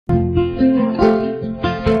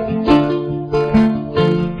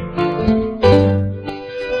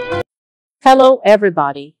Hello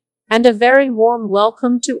everybody, and a very warm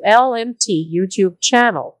welcome to LMT YouTube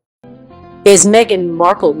channel. Is Meghan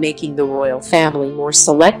Markle making the royal family more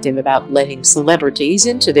selective about letting celebrities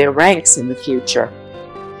into their ranks in the future?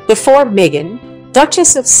 Before Meghan,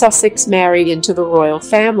 Duchess of Sussex, married into the royal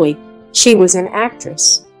family, she was an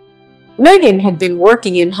actress. Meghan had been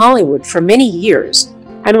working in Hollywood for many years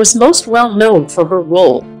and was most well known for her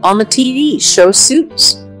role on the TV show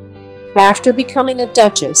Suits. After becoming a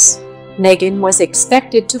duchess, Meghan was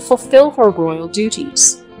expected to fulfill her royal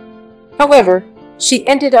duties. However, she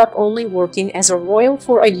ended up only working as a royal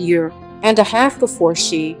for a year and a half before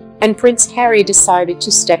she and Prince Harry decided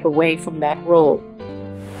to step away from that role.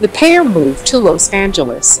 The pair moved to Los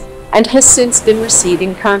Angeles and has since been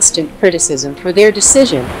receiving constant criticism for their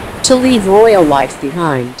decision to leave royal life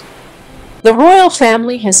behind. The royal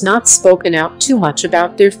family has not spoken out too much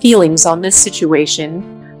about their feelings on this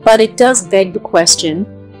situation, but it does beg the question: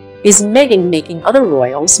 is Meghan making other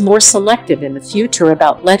royals more selective in the future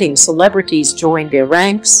about letting celebrities join their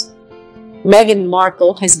ranks? Meghan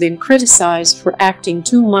Markle has been criticized for acting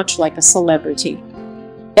too much like a celebrity.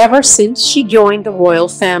 Ever since she joined the royal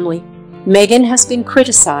family, Meghan has been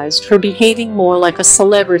criticized for behaving more like a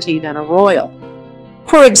celebrity than a royal.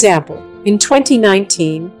 For example, in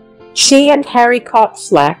 2019, she and Harry caught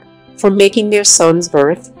flack for making their son's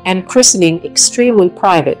birth and christening extremely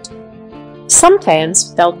private. Some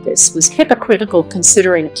fans felt this was hypocritical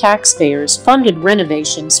considering taxpayers funded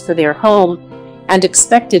renovations for their home and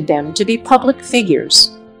expected them to be public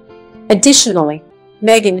figures. Additionally,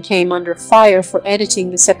 Meghan came under fire for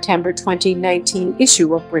editing the September 2019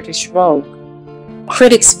 issue of British Vogue.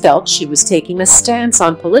 Critics felt she was taking a stance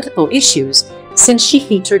on political issues since she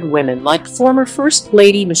featured women like former First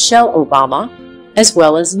Lady Michelle Obama, as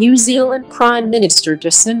well as New Zealand Prime Minister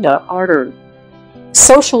Jacinda Ardern.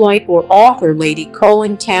 Socialite or author Lady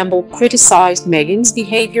Colin Campbell criticized Meghan's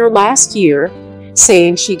behavior last year,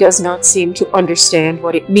 saying she does not seem to understand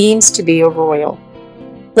what it means to be a royal.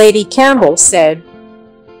 Lady Campbell said,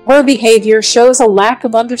 "Her behavior shows a lack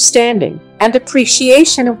of understanding and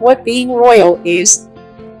appreciation of what being royal is.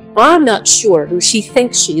 I'm not sure who she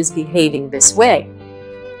thinks she is behaving this way."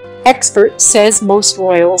 Expert says most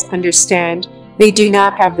royals understand they do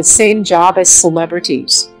not have the same job as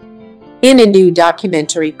celebrities. In a new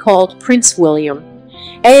documentary called Prince William,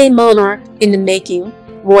 a Monarch in the Making,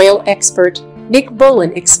 royal expert Nick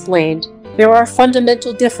Bullen explained there are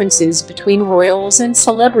fundamental differences between royals and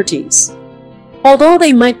celebrities. Although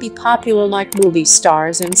they might be popular like movie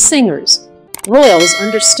stars and singers, royals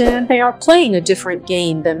understand they are playing a different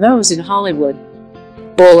game than those in Hollywood.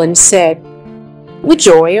 Bullen said, "The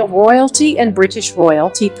joy of royalty, and British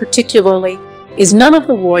royalty particularly, is none of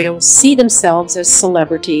the royals see themselves as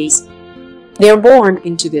celebrities. They're born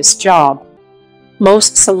into this job.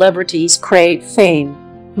 Most celebrities crave fame.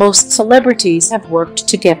 Most celebrities have worked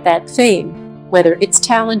to get that fame, whether it's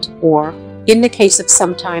talent or, in the case of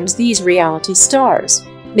sometimes these reality stars,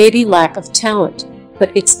 maybe lack of talent,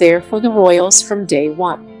 but it's there for the royals from day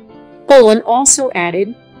one." Bullen also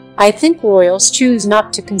added, "I think royals choose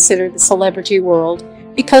not to consider the celebrity world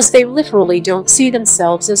because they literally don't see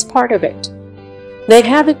themselves as part of it. They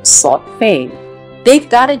haven't sought fame. They've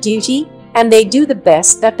got a duty, and they do the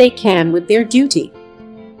best that they can with their duty.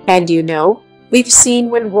 And you know, we've seen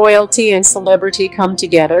when royalty and celebrity come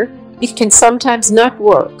together, it can sometimes not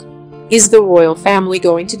work. Is the royal family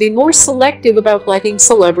going to be more selective about letting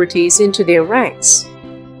celebrities into their ranks?"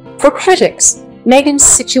 For critics, Meghan's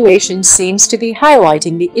situation seems to be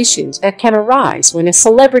highlighting the issues that can arise when a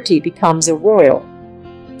celebrity becomes a royal.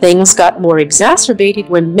 Things got more exacerbated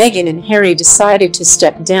when Meghan and Harry decided to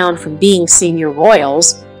step down from being senior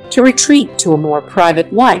royals to retreat to a more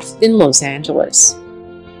private life in Los Angeles.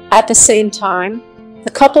 At the same time, the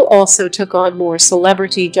couple also took on more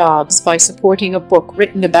celebrity jobs by supporting a book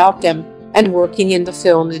written about them and working in the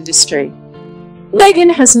film industry.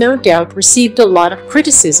 Meghan has no doubt received a lot of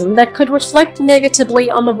criticism that could reflect negatively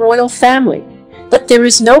on the royal family, but there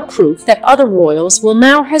is no proof that other royals will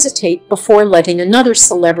now hesitate before letting another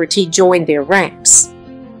celebrity join their ranks.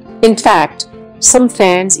 In fact, some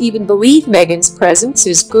fans even believe Meghan's presence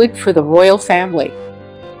is good for the royal family.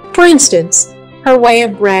 For instance, her way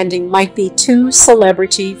of branding might be too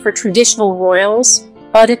celebrity for traditional royals,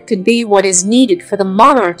 but it could be what is needed for the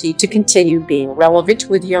monarchy to continue being relevant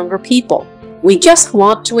with younger people. We just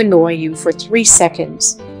want to annoy you for 3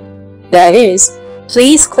 seconds. That is,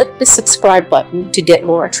 please click the subscribe button to get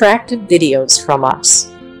more attractive videos from us.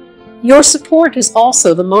 Your support is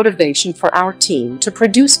also the motivation for our team to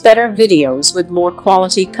produce better videos with more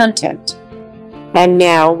quality content. And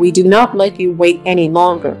now we do not let you wait any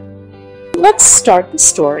longer. Let's start the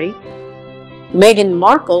story. Meghan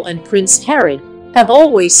Markle and Prince Harry have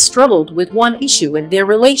always struggled with one issue in their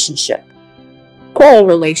relationship. All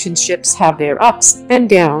relationships have their ups and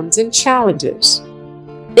downs and challenges.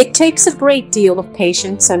 It takes a great deal of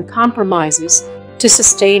patience and compromises to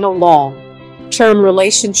sustain a long-term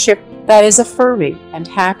relationship that is affirming and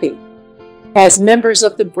happy. As members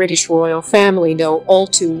of the British royal family know all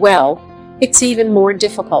too well, it's even more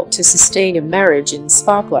difficult to sustain a marriage in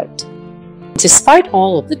spotlight. Despite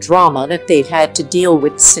all of the drama that they've had to deal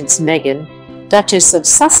with since Meghan, Duchess of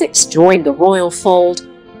Sussex, joined the royal fold,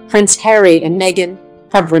 Prince Harry and Meghan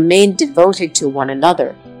have remained devoted to one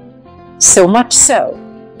another. So much so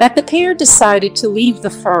that the pair decided to leave the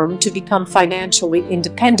firm to become financially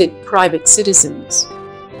independent private citizens.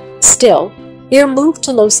 Still, their move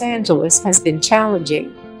to Los Angeles has been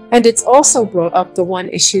challenging, and it's also brought up the one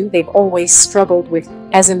issue they've always struggled with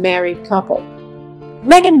as a married couple.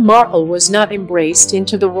 Meghan Markle was not embraced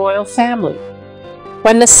into the royal family.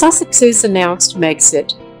 When the Sussexes announced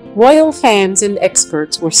Megxit, royal fans and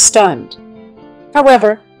experts were stunned.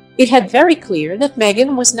 However, it had very clear that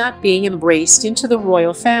Meghan was not being embraced into the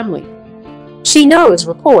royal family. She knows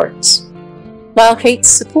reports. While Kate's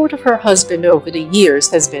support of her husband over the years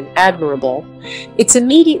has been admirable, it's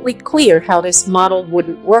immediately clear how this model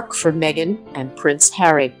wouldn't work for Meghan and Prince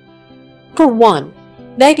Harry. For one,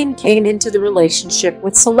 Meghan came into the relationship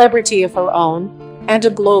with celebrity of her own and a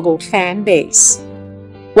global fan base.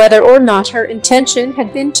 Whether or not her intention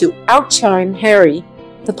had been to outshine Harry,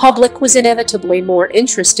 the public was inevitably more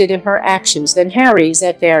interested in her actions than Harry's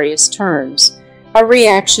at various turns, a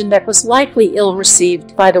reaction that was likely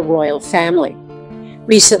ill-received by the royal family.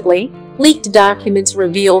 Recently, leaked documents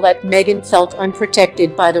reveal that Meghan felt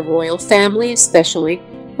unprotected by the royal family, especially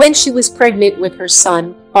when she was pregnant with her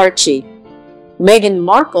son, Archie. Meghan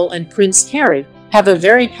Markle and Prince Harry have a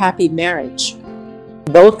very happy marriage.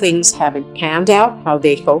 Though things haven't panned out how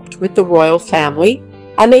they hoped with the royal family,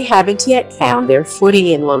 and they haven't yet found their footing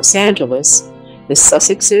in Los Angeles, the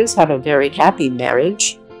Sussexes have a very happy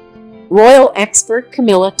marriage. Royal expert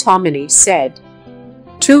Camilla Tominey said,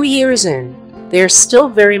 2 years in, they're still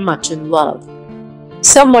very much in love.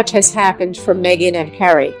 So much has happened for Meghan and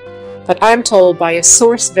Harry, but I'm told by a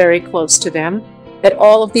source very close to them that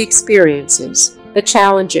all of the experiences, the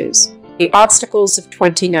challenges, the obstacles of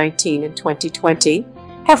 2019 and 2020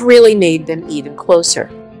 have really made them even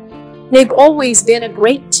closer. They've always been a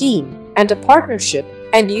great team and a partnership,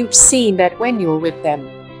 and you've seen that when you're with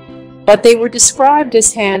them. But they were described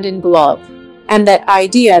as hand in glove, and that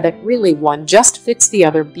idea that really one just fits the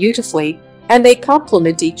other beautifully, and they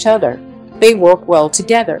complement each other. They work well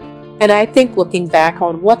together, and I think looking back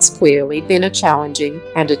on what's clearly been a challenging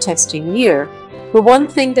and a testing year, the one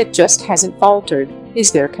thing that just hasn't faltered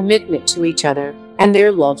is their commitment to each other and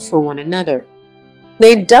their love for one another.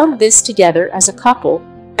 They've done this together as a couple,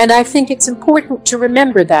 and I think it's important to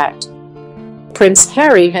remember that. Prince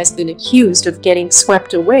Harry has been accused of getting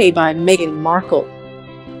swept away by Meghan Markle.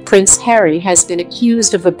 Prince Harry has been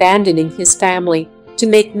accused of abandoning his family to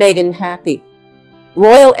make Meghan happy.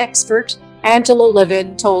 Royal expert Angela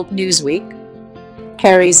Levin told Newsweek,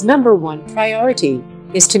 Harry's #1 priority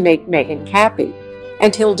is to make Meghan happy,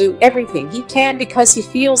 and he'll do everything he can because he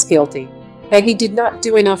feels guilty that he did not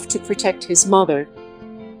do enough to protect his mother.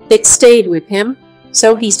 It stayed with him,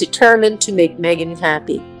 so he's determined to make Meghan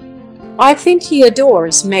happy. I think he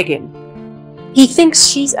adores Meghan. He thinks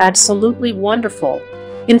she's absolutely wonderful.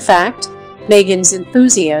 In fact, Meghan's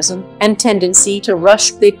enthusiasm and tendency to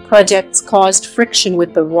rush big projects caused friction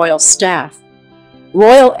with the royal staff.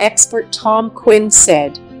 Royal expert Tom Quinn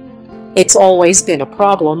said, It's always been a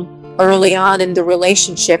problem. Early on in the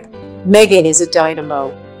relationship, Meghan is a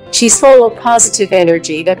dynamo. She's full of positive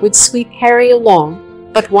energy that would sweep Harry along.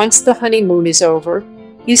 But once the honeymoon is over,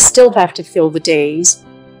 you still have to fill the days.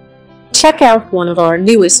 Check out one of our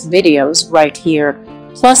newest videos right here,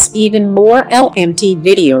 plus even more LMT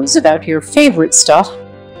videos about your favorite stuff.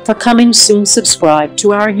 For coming soon, subscribe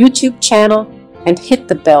to our YouTube channel and hit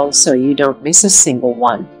the bell so you don't miss a single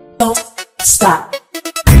one. Don't stop.